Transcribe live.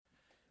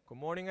Good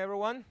morning,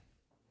 everyone.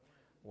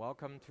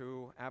 Welcome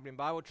to Abilene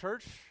Bible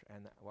Church,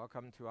 and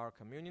welcome to our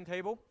communion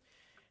table.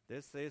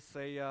 This is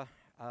a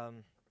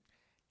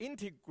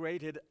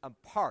integrated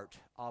part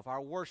of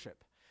our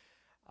worship.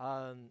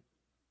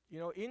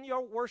 In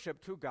your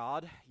worship to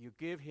God, you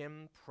give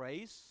Him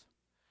praise,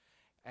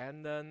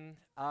 and then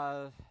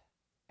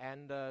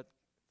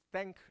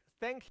thank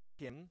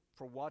Him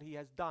for what He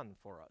has done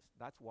for us.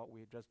 That's what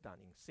we've just done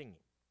in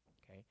singing.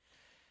 Okay,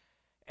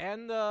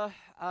 and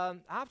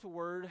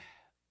afterward,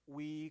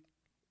 we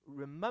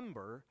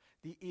remember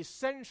the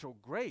essential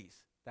grace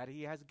that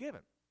He has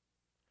given,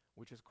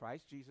 which is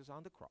Christ Jesus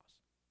on the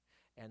cross.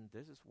 And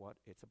this is what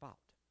it's about.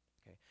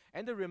 Okay?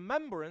 And the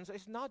remembrance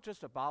is not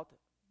just about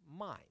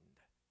mind.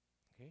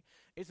 Okay?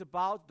 It's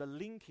about the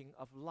linking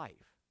of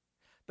life,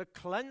 the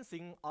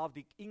cleansing of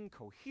the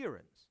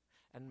incoherence,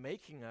 and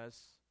making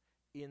us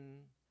in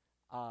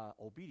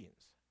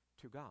obedience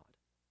to God.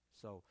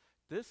 So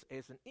this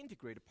is an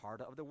integrated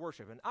part of the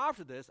worship. And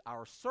after this,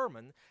 our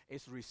sermon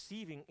is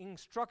receiving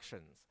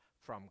instructions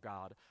from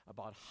God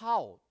about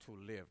how to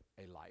live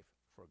a life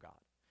for God.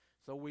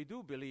 So we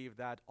do believe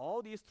that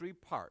all these three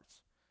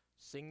parts,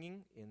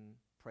 singing in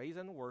praise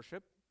and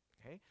worship,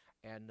 okay,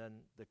 and then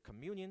the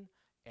communion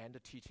and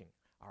the teaching,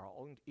 are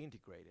all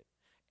integrated.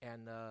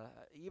 And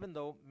even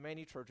though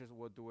many churches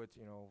will do it,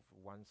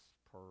 once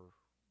per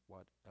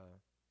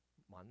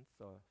month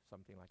or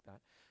something like that,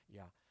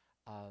 yeah.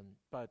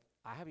 But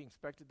I have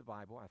inspected the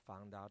Bible. I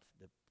found out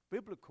the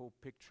biblical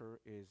picture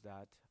is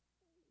that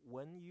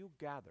when you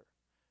gather,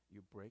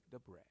 you break the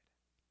bread.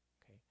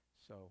 Okay,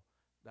 so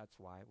that's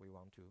why we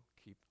want to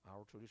keep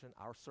our tradition.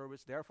 Our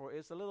service, therefore,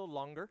 is a little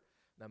longer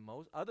than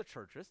most other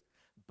churches,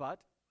 but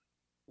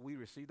we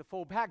receive the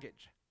full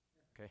package.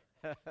 Okay,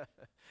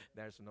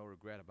 there's no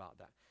regret about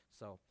that.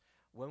 So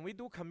when we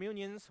do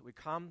communions, we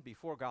come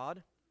before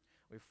God.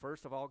 We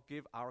first of all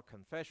give our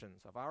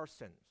confessions of our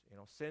sins.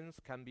 Sins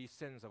can be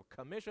sins of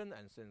commission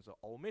and sins of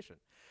omission.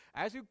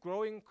 As you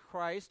grow in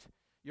Christ,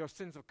 your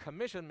sins of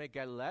commission may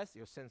get less.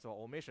 Your sins of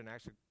omission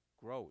actually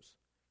grows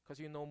because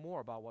you know more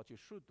about what you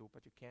should do,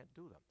 but you can't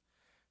do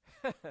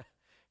them.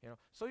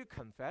 So you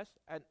confess,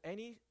 and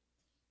any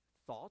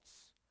thoughts,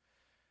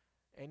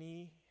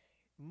 any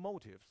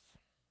motives,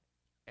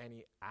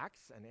 any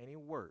acts, and any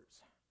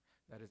words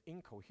that is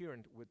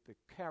incoherent with the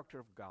character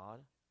of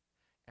God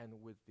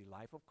and with the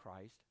life of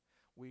Christ,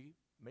 we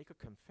make a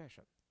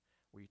confession.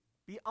 We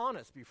be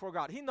honest before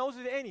God. He knows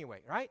it anyway,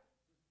 right?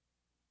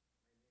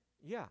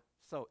 Yeah,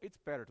 so it's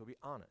better to be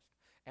honest.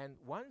 And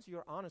once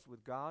you're honest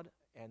with God,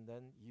 and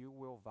then you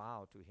will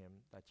vow to Him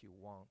that you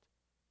want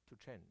to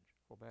change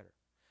for better.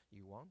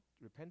 You want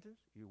repentance,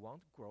 you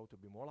want to grow to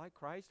be more like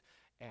Christ,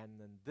 and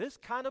then this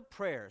kind of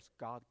prayers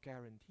God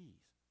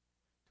guarantees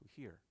to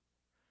hear.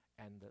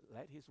 And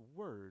let His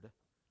word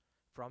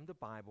from the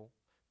Bible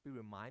be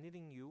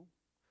reminding you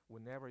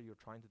whenever you're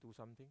trying to do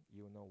something,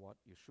 you know what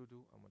you should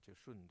do and what you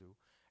shouldn't do,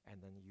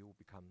 and then you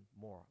become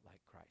more like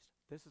Christ.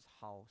 This is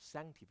how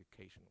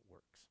sanctification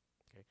works.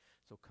 Okay,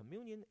 so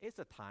communion is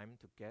a time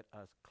to get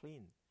us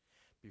clean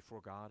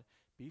before God,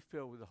 be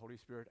filled with the Holy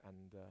Spirit,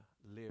 and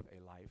live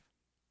a life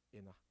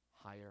in a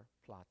higher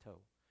plateau.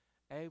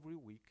 Every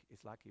week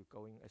is like you're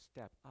going a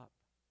step up.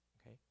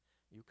 Okay,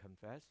 you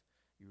confess,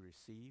 you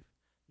receive,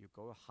 you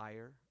go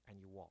higher, and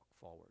you walk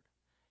forward.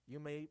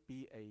 You may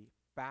be a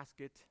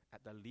basket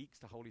that leaks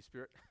the Holy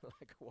Spirit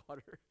like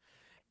water,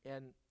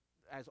 and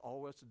as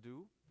always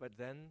do, but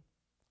then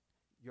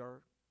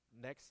your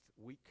next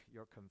week,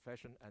 your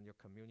confession and your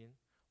communion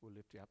will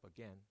lift you up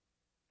again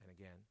and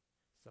again.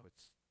 So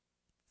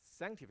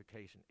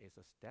sanctification is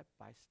a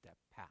step-by-step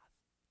path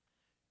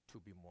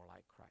to be more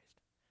like Christ,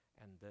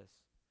 and this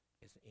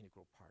is an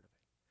integral part of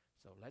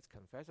it. So let's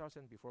confess our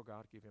sin before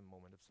God, give Him a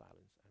moment of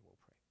silence, and we'll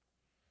pray.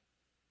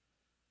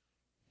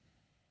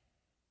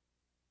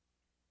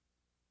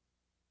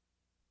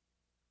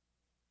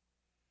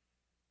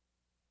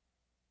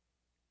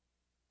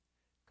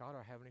 God,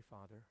 our Heavenly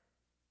Father,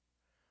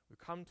 we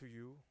come to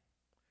You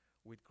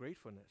with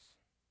gratefulness,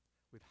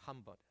 with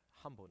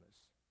humbleness.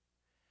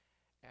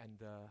 And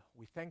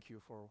we thank You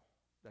for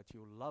that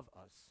You love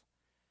us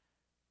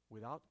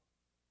without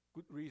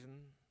good reason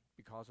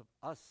because of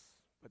us,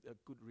 but a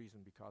good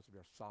reason because of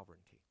Your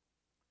sovereignty.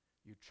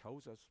 You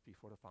chose us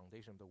before the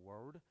foundation of the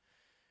world.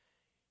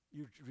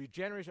 You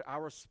regenerated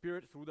our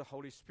spirit through the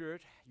Holy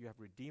Spirit. You have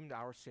redeemed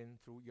our sin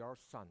through Your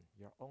Son,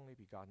 Your only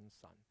begotten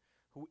Son,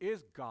 who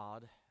is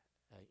God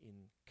in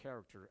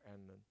character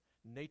and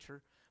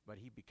nature, but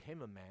He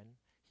became a man.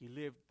 He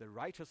lived the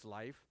righteous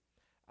life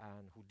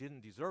and who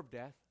didn't deserve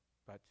death,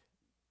 but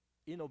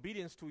in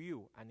obedience to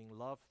You and in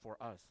love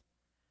for us,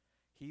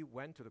 He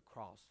went to the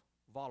cross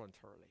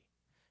voluntarily.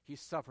 He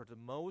suffered the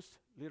most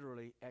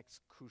literally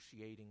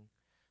excruciating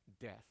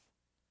death,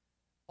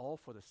 all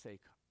for the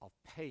sake of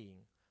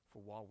paying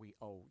for what we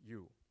owe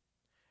You.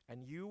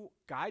 And You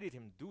guided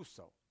Him do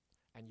so,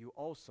 and You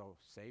also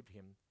saved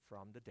Him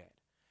from the dead.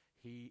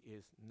 He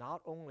is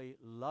not only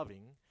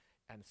loving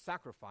and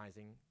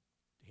sacrificing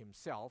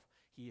Himself,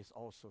 He is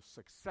also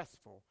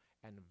successful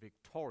and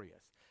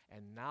victorious.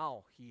 And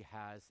now he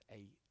has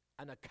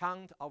an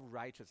account of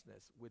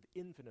righteousness with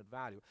infinite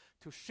value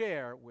to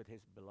share with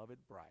his beloved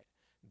bride.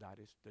 That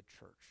is the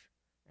church.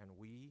 And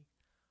we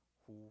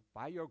who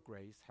by your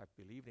grace have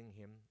believed in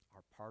him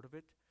are part of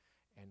it,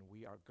 and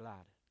we are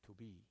glad to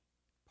be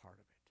part of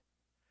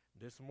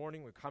it. This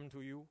morning we come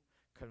to you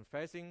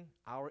confessing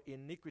our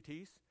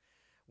iniquities.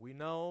 We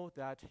know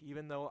that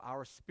even though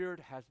our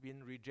spirit has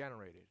been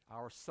regenerated,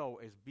 our soul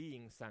is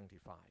being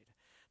sanctified.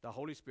 The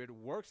Holy Spirit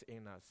works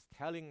in us,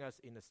 telling us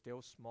in a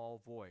still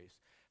small voice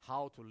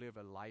how to live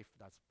a life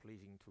that's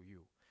pleasing to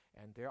you.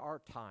 And there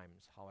are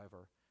times,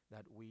 however,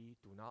 that we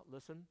do not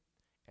listen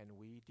and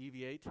we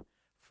deviate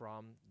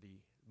from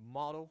the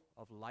model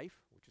of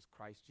life, which is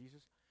Christ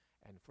Jesus.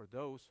 And for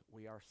those,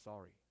 we are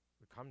sorry.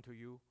 We come to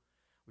you,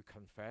 we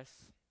confess,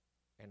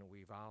 and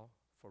we vow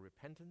for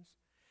repentance.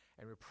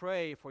 And we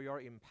pray for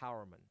your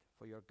empowerment,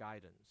 for your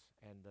guidance,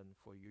 and then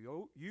for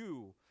you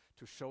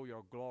to show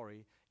your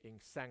glory in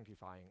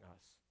sanctifying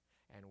us.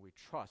 And we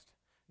trust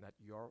that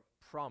your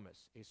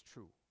promise is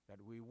true, that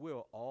we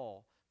will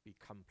all be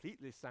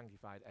completely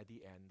sanctified at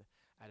the end,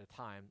 at the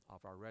time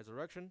of our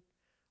resurrection,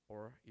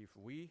 or if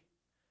we,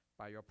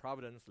 by your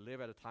providence,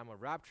 live at a time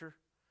of rapture,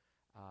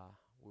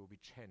 we'll be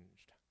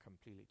changed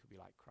completely to be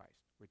like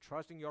Christ. We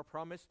trust in your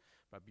promise,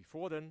 but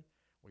before then,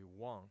 we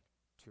want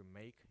to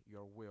make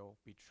your will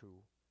be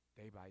true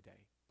day by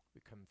day.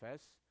 We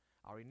confess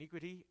our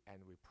iniquity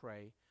and we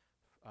pray,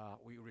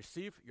 we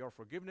receive your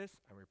forgiveness,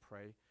 and we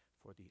pray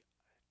for the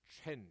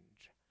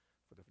change,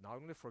 for the not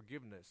only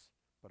forgiveness,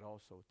 but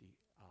also the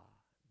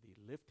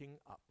lifting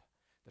up,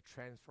 the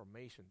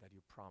transformation that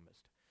you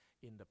promised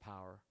in the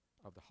power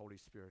of the Holy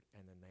Spirit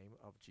and the name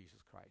of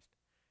Jesus Christ.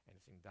 And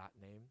it's in that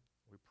name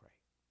we pray.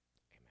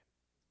 Amen.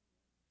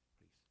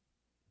 Please.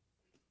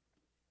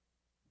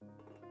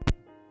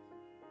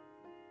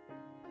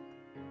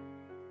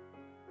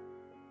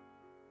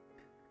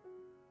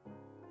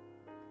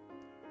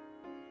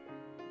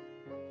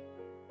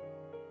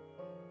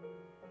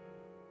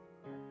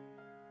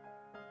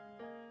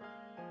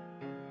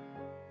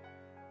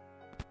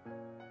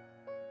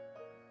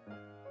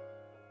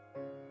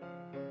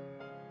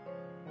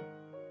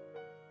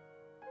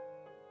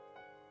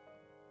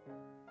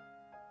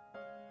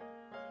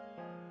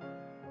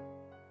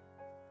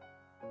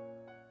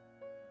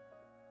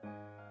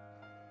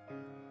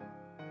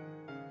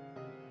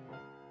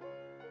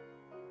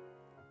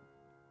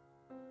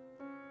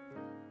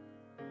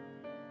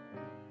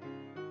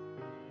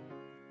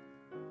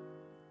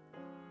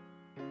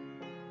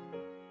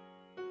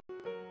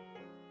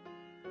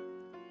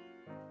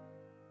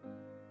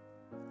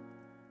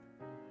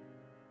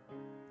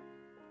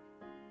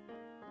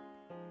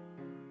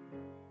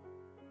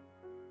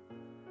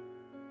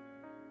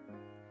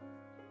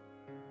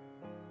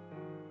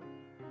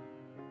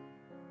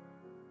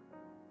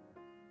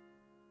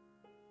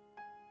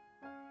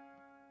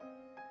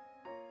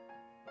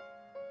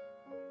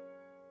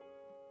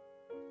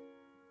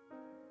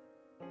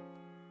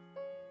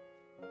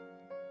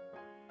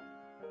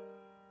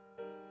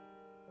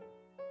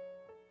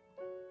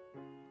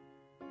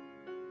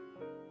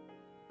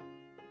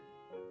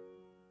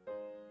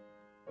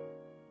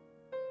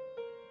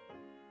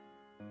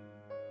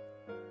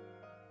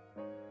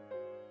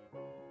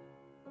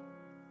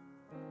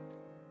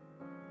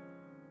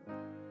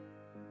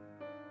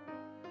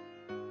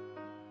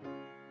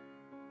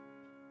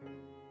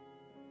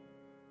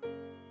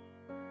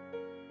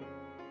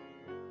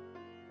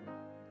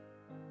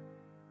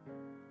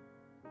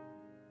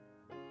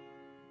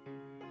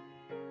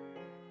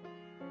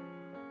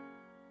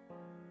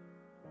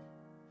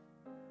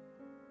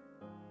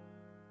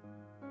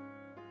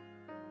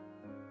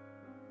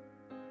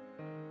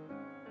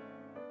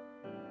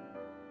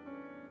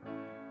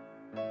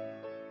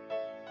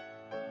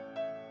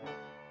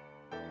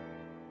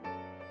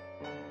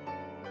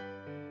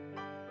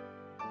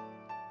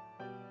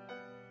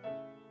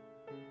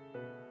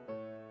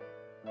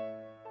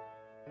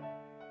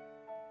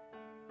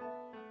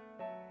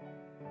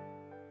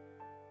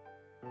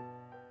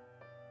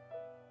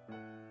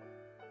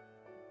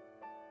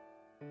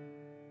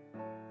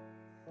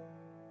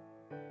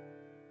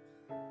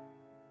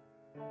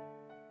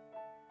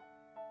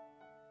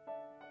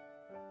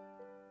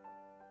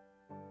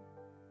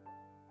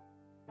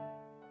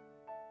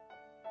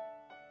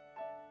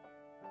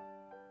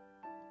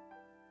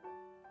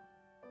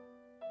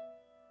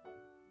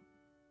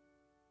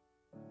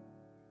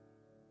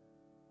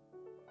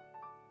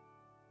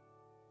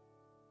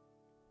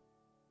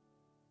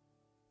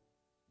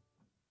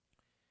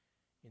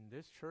 In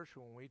this church,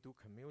 when we do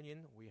communion,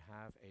 we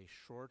have a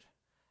short,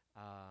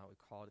 we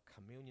call it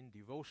communion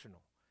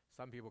devotional.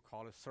 Some people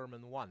call it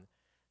Sermon 1.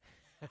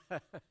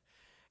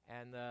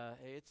 And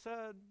it's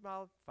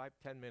about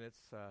 5-10 minutes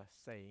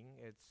saying.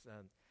 It's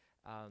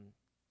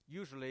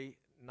usually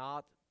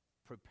not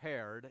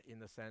prepared in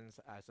the sense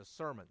as a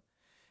sermon,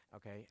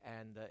 okay?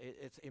 And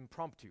it's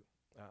impromptu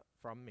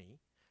from me,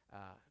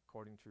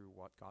 according to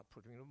what God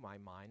put into my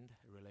mind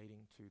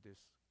relating to this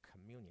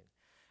communion.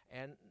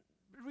 And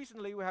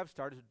recently we have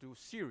started to do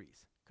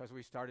series. because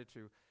we started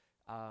to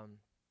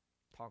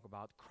talk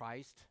about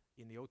Christ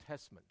in the Old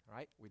Testament,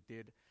 right? We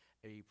did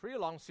a pretty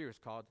long series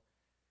called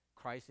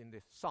Christ in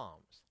the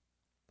Psalms.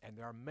 And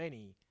there are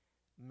many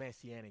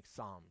messianic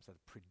psalms that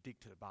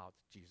predict about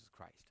Jesus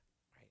Christ,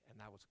 right? And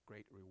that was a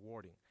great,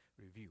 rewarding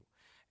review.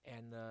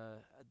 And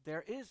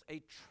there is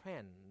a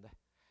trend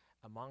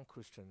among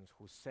Christians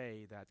who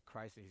say that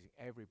Christ is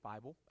in every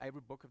Bible,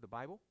 every book of the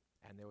Bible,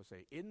 and they will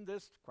say, in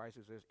this, Christ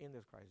is this, in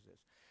this, Christ is this.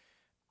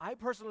 I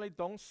personally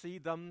don't see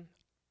them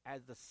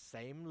at the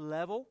same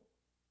level.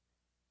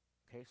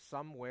 Okay,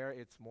 somewhere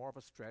it's more of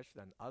a stretch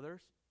than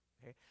others.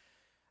 Okay,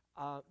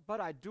 but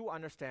I do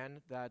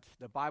understand that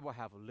the Bible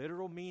have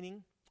literal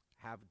meaning,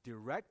 have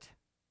direct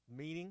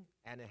meaning,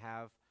 and it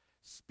have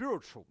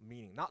spiritual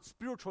meaning. Not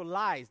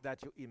spiritualized that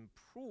you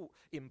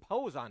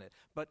impose on it,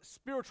 but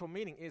spiritual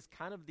meaning is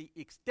kind of the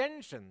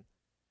extension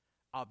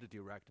of the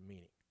direct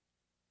meaning.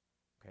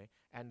 Okay,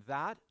 and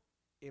that,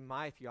 in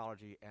my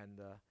theology and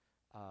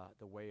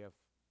the way of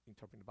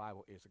interpreting the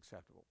Bible, is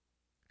acceptable.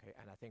 Okay,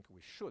 and I think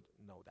we should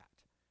know that,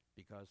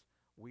 because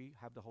we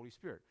have the Holy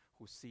Spirit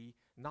who see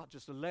not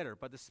just the letter,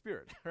 but the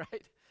spirit,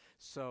 right?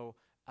 So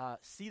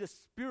see the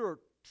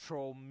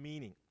spiritual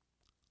meaning,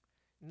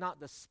 not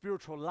the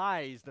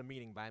spiritualized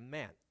meaning by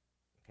man,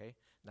 okay?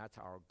 That's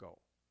our goal,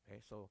 okay?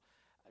 So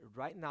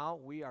right now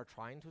we are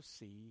trying to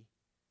see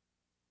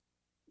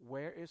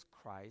where is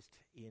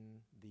Christ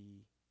in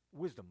the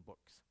wisdom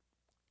books.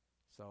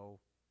 So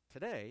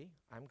today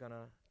I'm going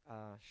to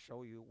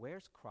show you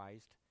where's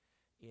Christ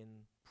in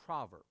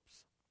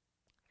Proverbs,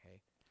 okay?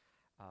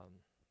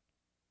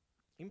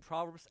 In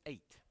Proverbs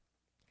 8,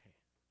 okay,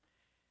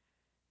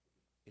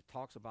 it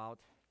talks about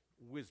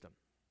wisdom.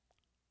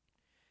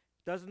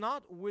 Does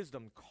not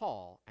wisdom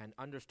call and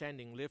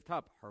understanding lift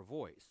up her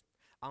voice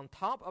on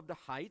top of the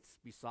heights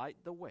beside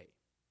the way?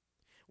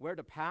 Where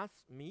the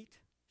paths meet,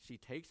 she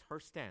takes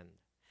her stand.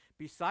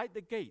 Beside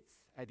the gates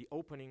at the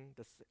opening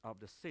of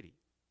the city,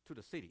 to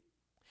the city.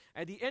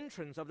 At the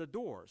entrance of the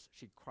doors,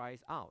 she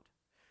cries out,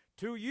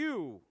 to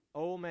you,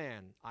 O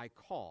man, I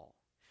call,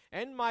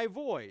 and my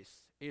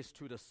voice is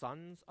to the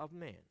sons of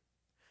men.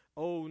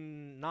 O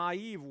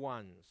naive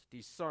ones,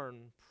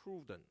 discern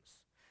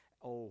prudence.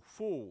 O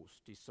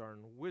fools, discern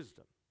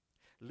wisdom.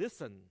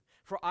 Listen,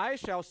 for I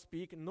shall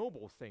speak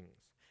noble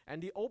things,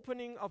 and the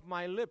opening of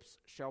my lips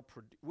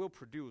will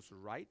produce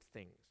right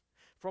things.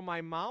 For my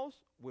mouth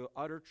will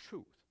utter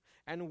truth,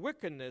 and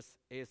wickedness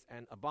is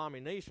an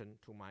abomination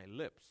to my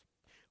lips.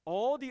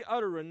 All the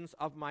utterance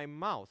of my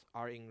mouth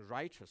are in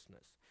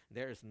righteousness.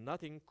 There is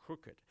nothing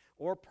crooked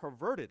or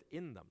perverted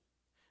in them.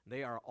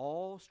 They are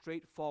all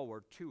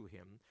straightforward to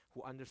him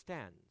who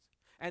understands,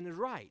 and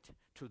right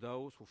to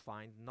those who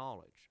find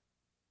knowledge.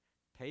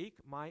 Take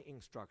my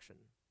instruction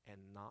and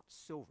not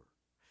silver,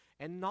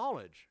 and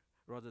knowledge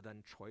rather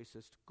than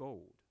choicest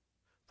gold.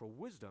 For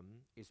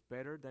wisdom is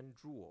better than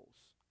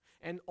jewels,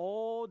 and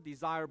all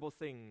desirable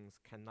things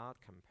cannot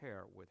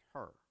compare with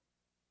her.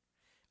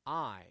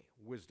 I,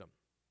 wisdom,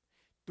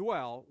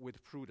 dwell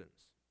with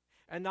prudence,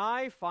 and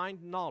I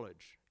find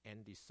knowledge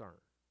and discern.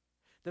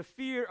 The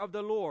fear of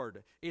the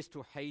Lord is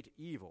to hate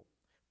evil,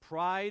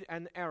 pride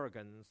and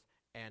arrogance,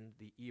 and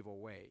the evil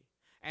way,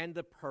 and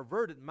the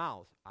perverted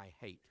mouth I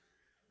hate.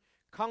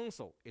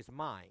 Counsel is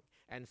mine,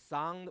 and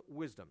sound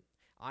wisdom.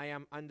 I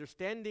am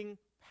understanding,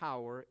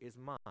 power is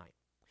mine.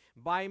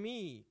 By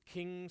me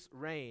kings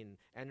reign,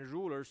 and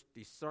rulers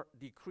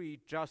decree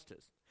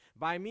justice.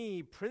 By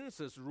me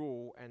princes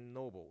rule and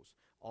nobles,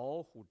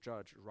 all who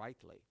judge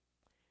rightly.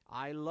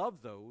 I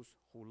love those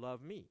who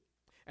love me,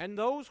 and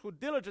those who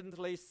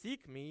diligently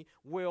seek me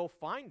will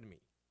find me.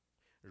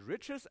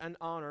 Riches and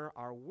honor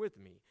are with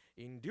me,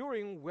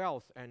 enduring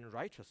wealth and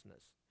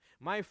righteousness.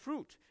 My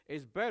fruit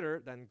is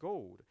better than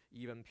gold,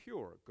 even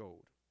pure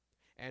gold,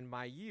 and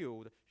my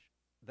yield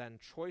than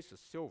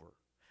choicest silver.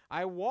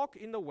 I walk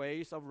in the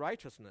ways of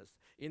righteousness,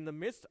 in the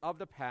midst of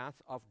the path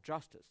of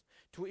justice,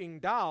 to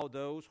endow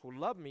those who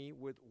love me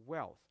with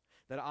wealth,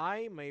 that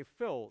I may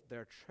fill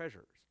their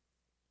treasures.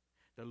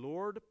 The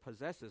Lord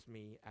possesses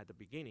me at the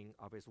beginning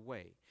of his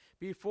way,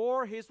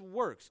 before his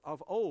works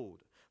of old.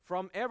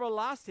 From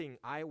everlasting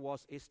I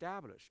was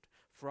established,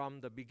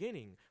 from the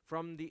beginning,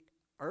 from the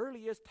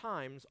earliest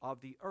times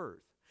of the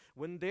earth.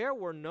 When there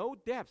were no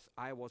depths,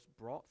 I was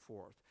brought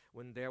forth,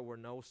 when there were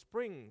no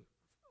springs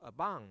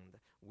abound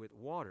with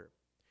water.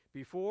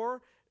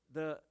 Before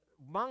the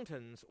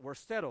mountains were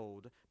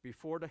settled,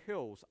 before the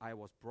hills I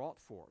was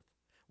brought forth.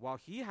 While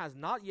he has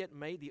not yet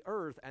made the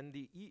earth and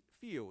the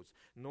fields,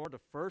 nor the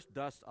first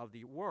dust of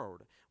the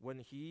world, when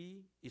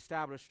he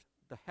established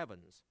the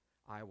heavens,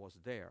 I was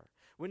there.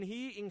 When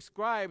he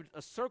inscribed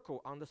a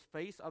circle on the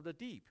face of the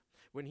deep,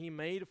 when he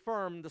made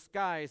firm the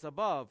skies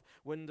above,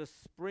 when the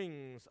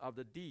springs of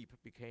the deep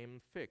became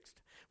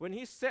fixed, when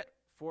he set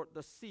for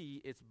the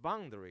sea its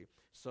boundary,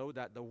 so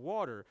that the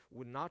water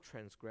would not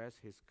transgress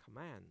his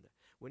command.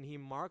 When he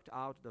marked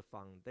out the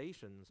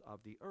foundations of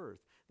the earth,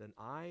 then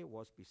I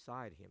was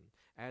beside him,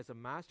 as a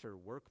master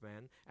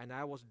workman, and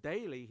I was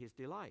daily his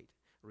delight,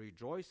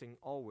 rejoicing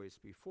always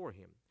before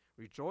him,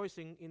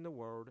 rejoicing in the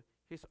word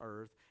his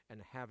earth,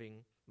 and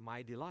having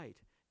my delight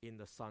in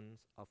the sons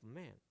of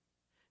men.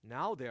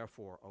 Now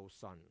therefore, O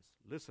sons,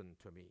 listen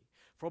to me.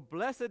 For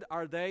blessed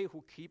are they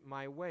who keep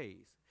my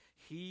ways.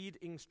 Heed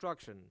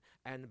instruction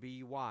and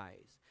be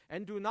wise,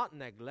 and do not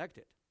neglect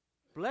it.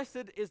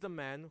 Blessed is the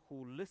man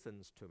who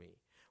listens to me,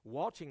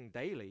 watching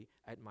daily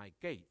at my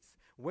gates,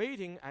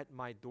 waiting at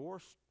my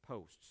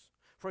doorposts.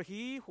 For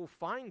he who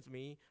finds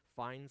me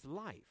finds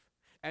life,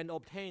 and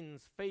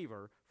obtains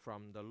favor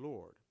from the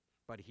Lord.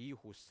 But he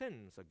who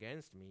sins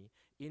against me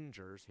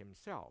injures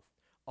himself.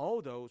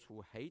 All those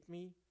who hate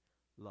me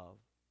love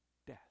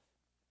death.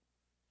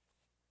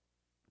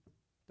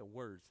 The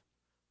words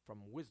from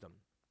wisdom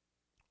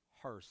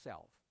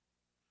herself.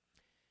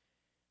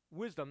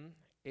 Wisdom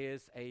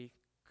is a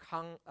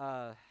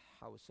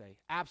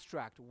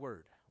abstract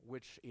word,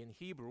 which in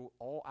Hebrew,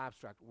 all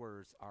abstract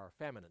words are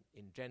feminine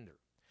in gender.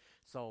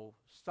 So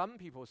some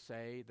people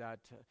say that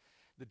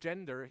the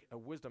gender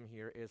of wisdom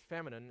here is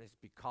feminine is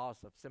because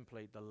of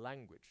simply the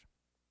language.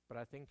 But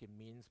I think it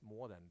means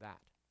more than that.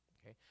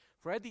 Okay?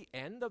 For at the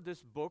end of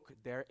this book,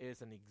 there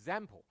is an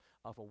example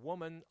of a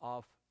woman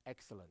of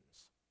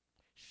excellence.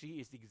 She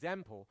is the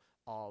example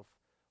of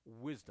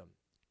wisdom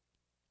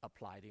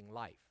applied in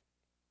life.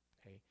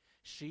 Okay?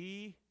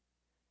 She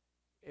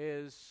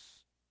is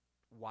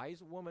a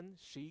wise woman.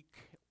 She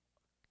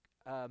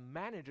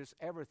manages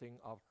everything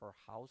of her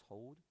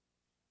household.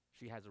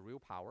 She has a real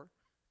power.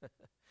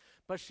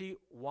 But she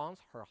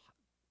wants her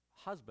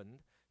husband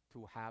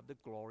to have the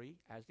glory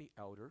as the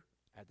elder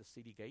at the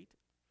city gate.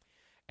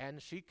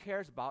 And she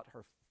cares about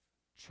her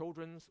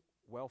children's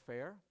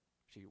welfare.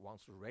 She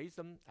wants to raise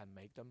them and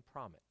make them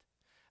prominent.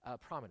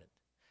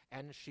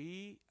 And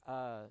she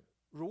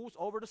rules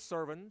over the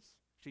servants.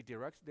 She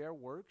directs their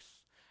works.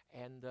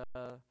 And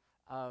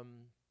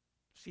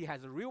she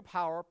has a real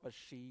power, but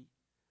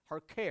her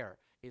care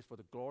is for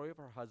the glory of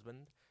her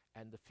husband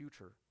and the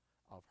future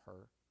of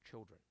her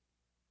children.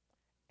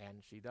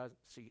 And she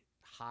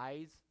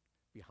hides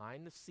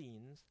behind the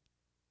scenes.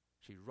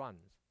 She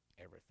runs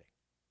everything.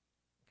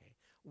 Okay?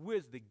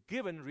 With the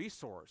given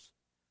resource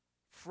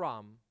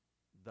from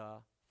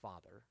the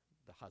father,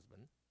 the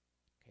husband.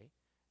 Okay?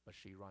 But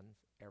she runs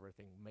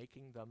everything,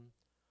 making them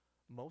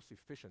most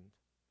efficient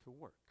to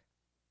work.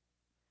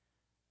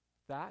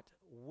 That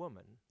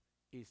woman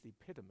is the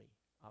epitome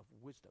of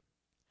wisdom.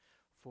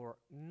 For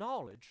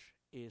knowledge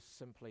is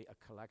simply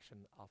a collection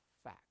of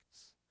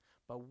facts.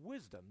 But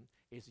wisdom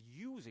is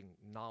using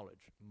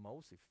knowledge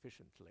most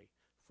efficiently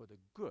for the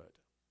good,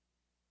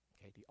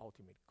 okay, the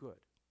ultimate good.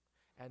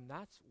 And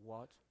that's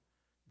what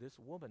this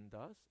woman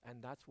does,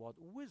 and that's what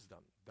wisdom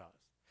does.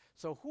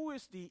 So who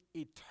is the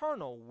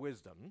eternal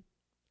wisdom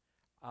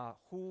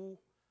who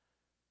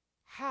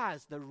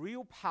has the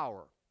real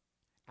power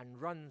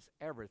and runs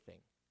everything,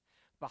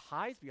 but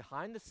hides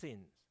behind the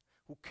scenes,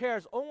 who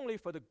cares only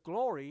for the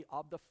glory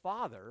of the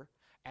Father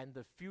and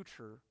the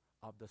future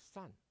of the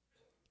Son?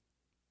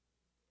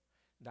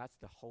 That's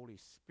the Holy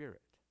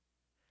Spirit.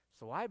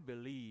 So I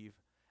believe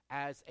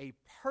as a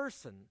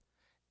person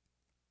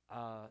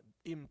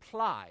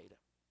implied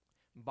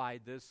by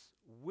this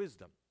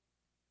wisdom,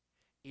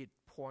 it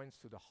points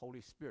to the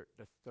Holy Spirit,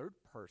 the third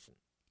person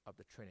of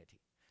the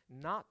Trinity,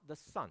 not the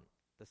Son,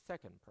 the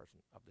second person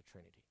of the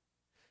Trinity.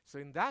 So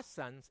in that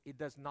sense, it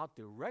does not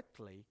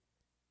directly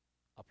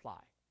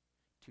apply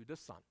to the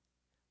Son,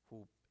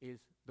 who is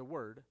the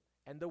Word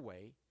and the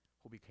way,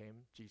 who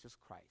became Jesus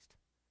Christ,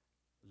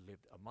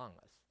 lived among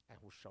us, and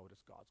who showed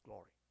us God's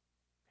glory.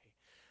 Okay?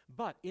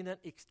 But in an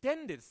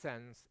extended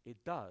sense, it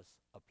does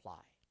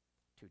apply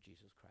to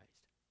Jesus Christ.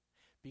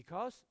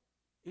 Because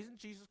isn't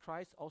Jesus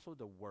Christ also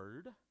the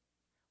Word?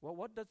 Well,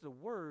 what does the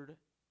word,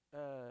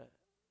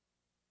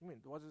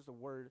 what does the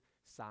word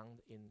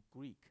sound in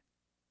Greek?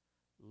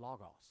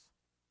 Logos.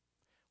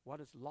 What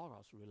does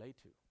logos relate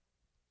to?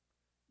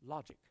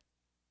 Logic,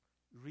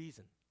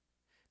 reason,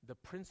 the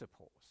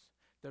principles,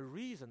 the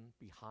reason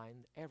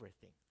behind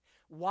everything.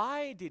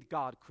 Why did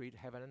God create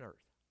heaven and earth?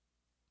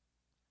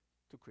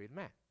 To create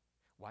man.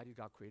 Why did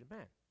God create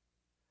man?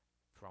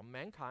 From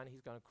mankind,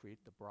 he's going to create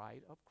the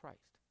bride of Christ.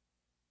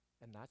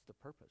 And that's the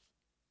purpose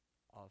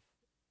of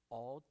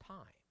all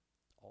time,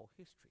 all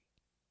history.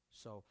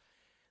 So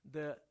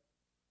the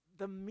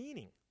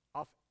meaning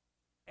of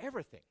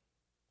everything,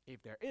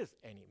 if there is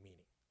any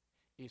meaning,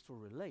 is to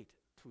relate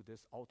to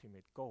this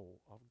ultimate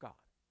goal of God.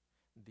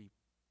 The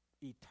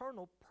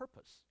eternal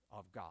purpose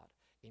of God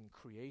in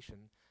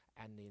creation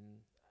and in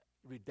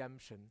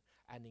redemption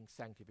and in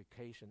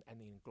sanctification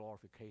and in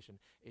glorification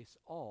is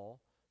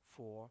all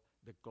for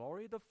the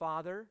glory of the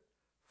Father,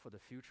 for the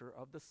future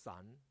of the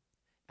Son,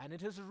 and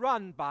it is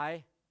run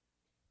by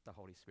the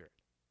Holy Spirit.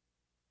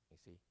 You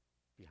see,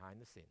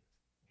 behind the scenes.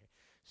 Okay?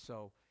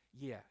 So,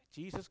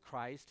 Jesus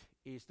Christ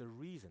is the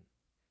reason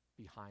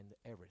behind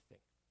everything.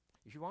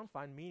 If you want to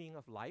find meaning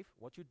of life,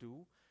 what you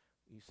do,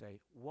 you say,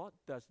 what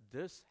does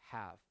this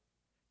have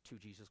to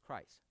Jesus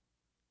Christ?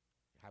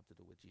 Have to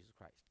do with Jesus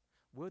Christ.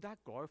 Will that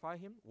glorify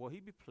him? Will he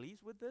be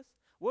pleased with this?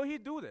 Will he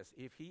do this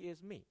if he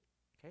is me?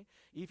 Okay?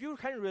 If you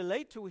can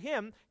relate to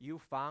Him, you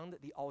found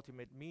the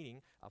ultimate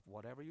meaning of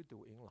whatever you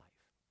do in life.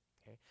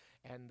 Okay?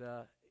 And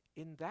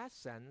in that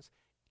sense,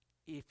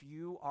 if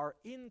you are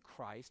in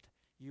Christ,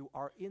 you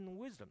are in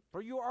wisdom,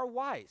 for you are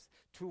wise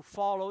to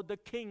follow the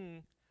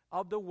King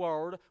of the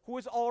world who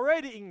is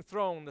already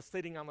enthroned,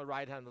 sitting on the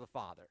right hand of the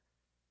Father.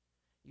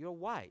 You're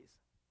wise.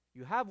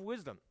 You have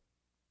wisdom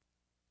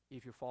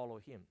if you follow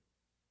Him.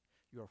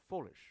 You're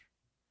foolish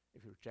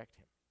if you reject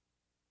Him.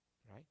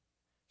 Right?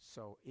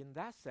 So in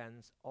that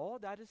sense, all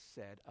that is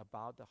said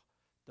about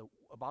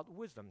about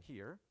wisdom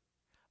here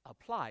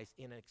applies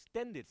in an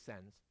extended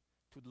sense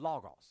to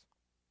Logos.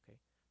 Okay?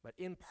 But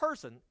in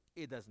person,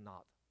 it does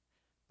not.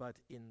 But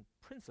in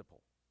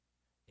principle,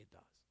 it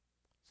does.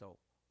 So,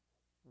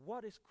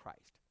 what is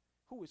Christ?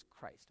 Who is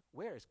Christ?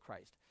 Where is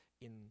Christ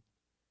in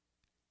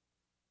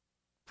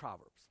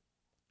Proverbs?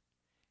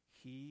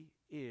 He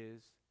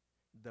is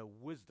the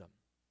wisdom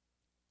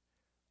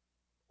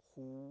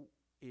who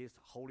is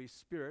Holy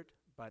Spirit,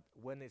 but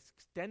when it's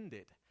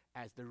extended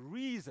as the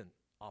reason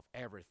of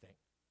everything,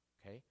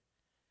 okay?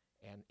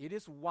 And it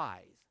is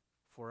wise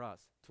for us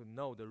to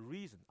know the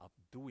reason of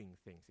doing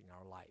things in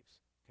our lives,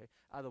 okay?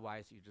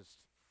 Otherwise, you just,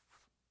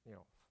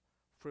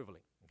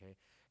 frivoling, okay?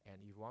 And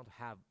you want to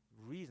have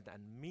reason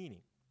and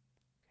meaning,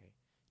 okay?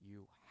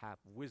 You have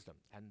wisdom,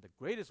 and the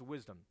greatest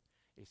wisdom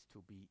is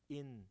to be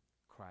in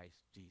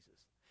Christ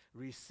Jesus.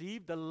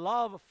 Receive the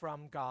love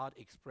from God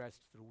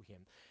expressed through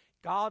Him.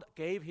 God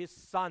gave His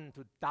Son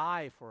to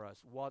die for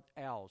us. What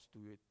else do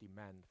you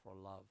demand for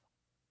love?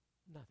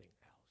 Nothing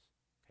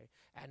else. Okay?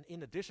 And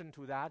in addition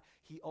to that,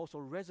 He also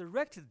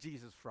resurrected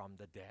Jesus from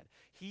the dead.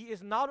 He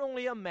is not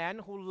only a man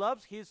who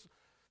loves his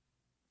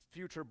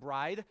future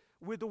bride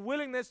with the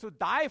willingness to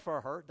die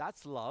for her,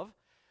 that's love,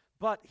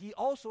 but He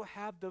also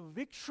has the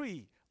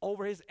victory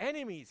over His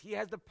enemies. He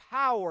has the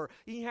power.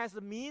 He has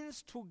the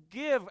means to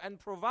give and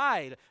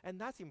provide,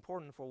 and that's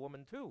important for a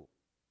woman too.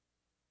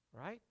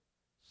 Right?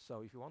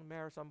 So if you want to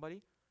marry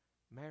somebody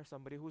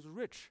who's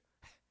rich.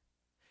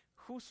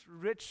 Who's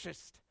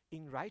richest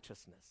in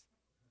righteousness?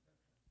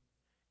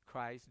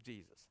 Christ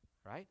Jesus,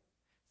 right?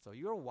 So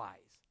you're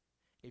wise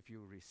if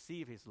you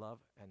receive His love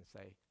and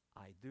say,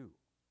 I do.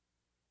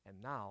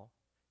 And now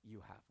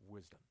you have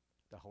wisdom.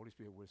 The Holy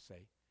Spirit will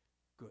say,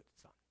 good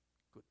son,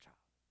 good child,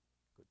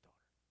 good daughter.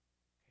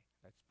 Okay,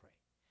 let's pray.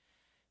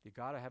 Dear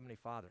God, our Heavenly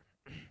Father,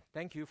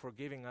 thank You for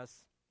giving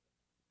us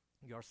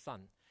Your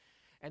Son.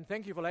 And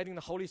thank You for letting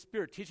the Holy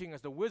Spirit teaching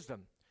us the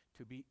wisdom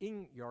to be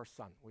in Your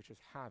Son, which is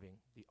having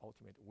the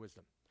ultimate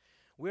wisdom.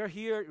 We're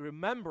here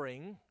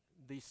remembering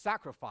the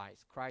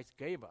sacrifice Christ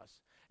gave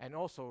us and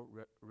also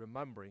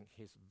remembering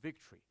His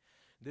victory.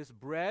 This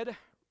bread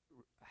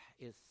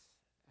is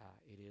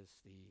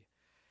the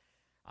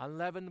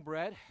unleavened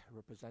bread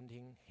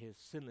representing His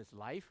sinless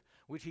life,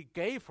 which He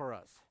gave for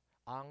us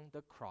on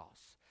the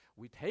cross.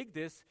 We take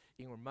this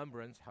in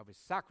remembrance of His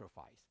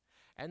sacrifice.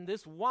 And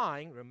this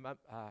wine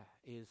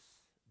is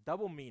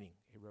double meaning.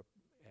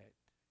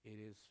 It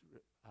is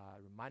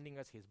reminding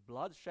us His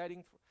blood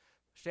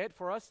shed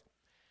for us,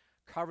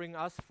 covering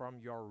us from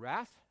Your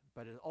wrath,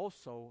 but it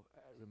also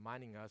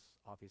reminding us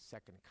of His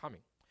second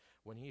coming,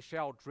 when He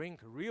shall drink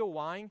real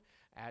wine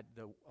at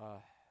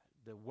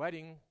the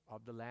wedding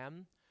of the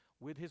Lamb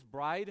with His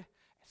bride,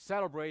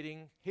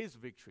 celebrating His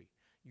victory,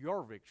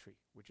 Your victory,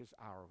 which is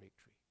our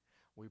victory.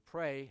 We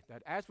pray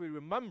that as we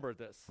remember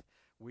this,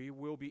 we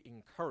will be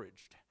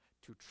encouraged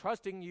to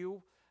trust in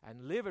You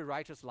and live a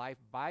righteous life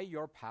by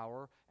Your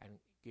power and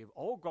give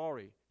all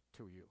glory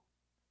to You.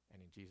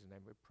 And in Jesus'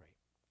 name we pray.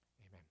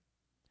 Amen.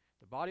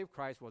 The body of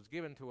Christ was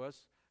given to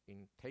us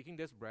in taking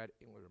this bread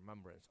in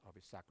remembrance of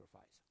His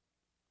sacrifice.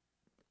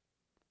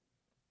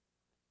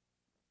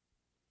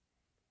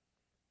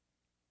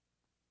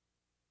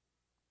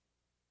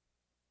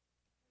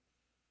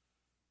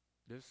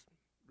 This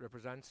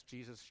represents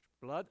Jesus'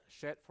 blood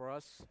shed for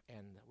us,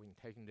 and when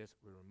taking this,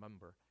 we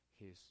remember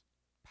His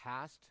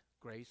past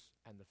grace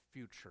and the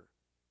future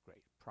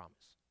great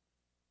promise.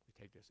 We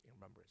take this in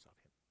remembrance of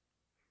Him.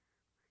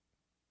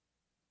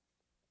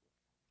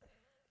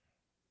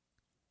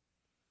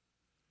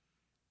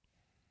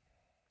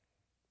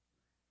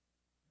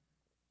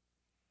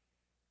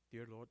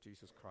 Dear Lord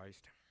Jesus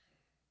Christ,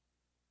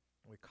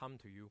 we come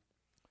to You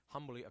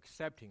humbly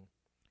accepting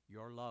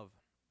Your love.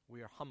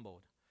 We are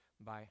humbled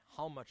by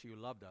how much You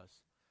loved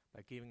us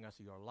by giving us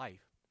Your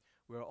life.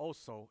 We are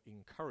also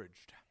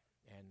encouraged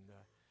and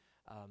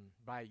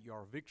by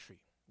Your victory,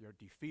 Your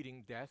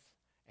defeating death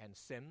and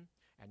sin,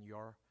 and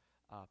Your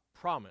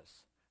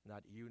promise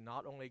that You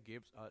not only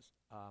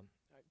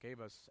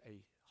gave us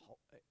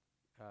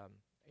a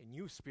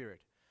new spirit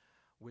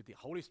with the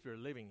Holy Spirit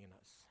living in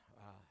us,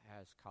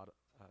 as called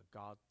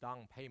God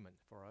down payment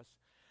for us,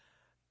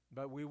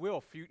 but we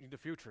will in the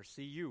future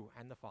see You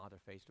and the Father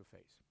face to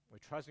face. We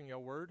trust in Your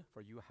word,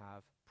 for You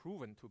have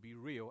proven to be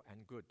real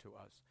and good to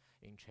us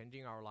in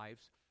changing our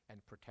lives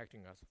and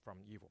protecting us from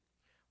evil.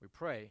 We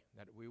pray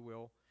that we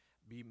will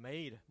be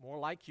made more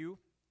like You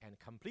and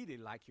completely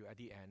like You at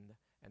the end,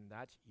 and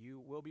that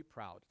You will be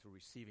proud to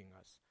receiving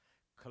us.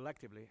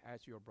 collectively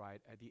as your bride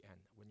at the end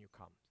when you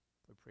come.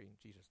 We pray in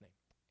Jesus' name.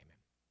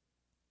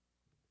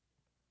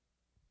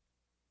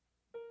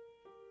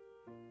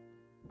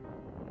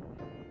 Amen.